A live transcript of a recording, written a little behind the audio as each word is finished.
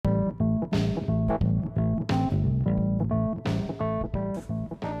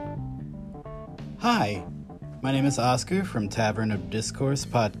Hi, my name is Oscar from Tavern of Discourse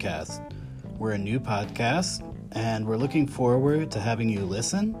Podcast. We're a new podcast, and we're looking forward to having you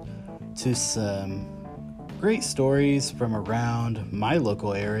listen to some great stories from around my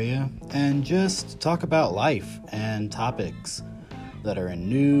local area and just talk about life and topics that are in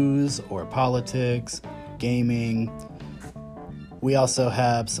news or politics, gaming. We also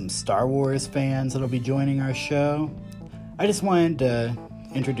have some Star Wars fans that'll be joining our show. I just wanted to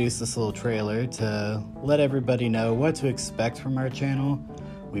introduce this little trailer to let everybody know what to expect from our channel.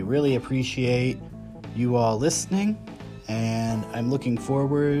 We really appreciate you all listening, and I'm looking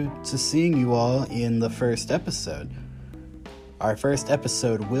forward to seeing you all in the first episode. Our first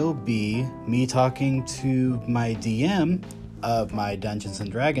episode will be me talking to my DM of my Dungeons &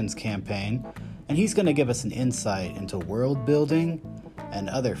 Dragons campaign, and he's going to give us an insight into world building and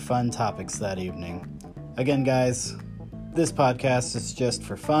other fun topics that evening. Again, guys, this podcast is just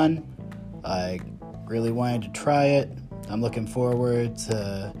for fun. I really wanted to try it. I'm looking forward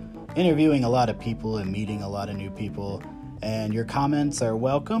to interviewing a lot of people and meeting a lot of new people. And your comments are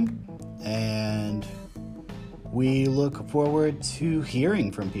welcome. And we look forward to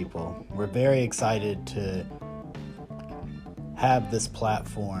hearing from people. We're very excited to have this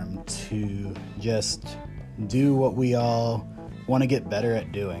platform to just do what we all want to get better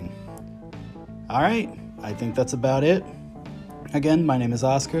at doing. All right, I think that's about it. Again, my name is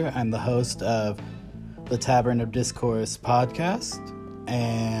Oscar. I'm the host of the Tavern of Discourse podcast,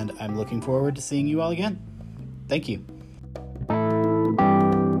 and I'm looking forward to seeing you all again. Thank you.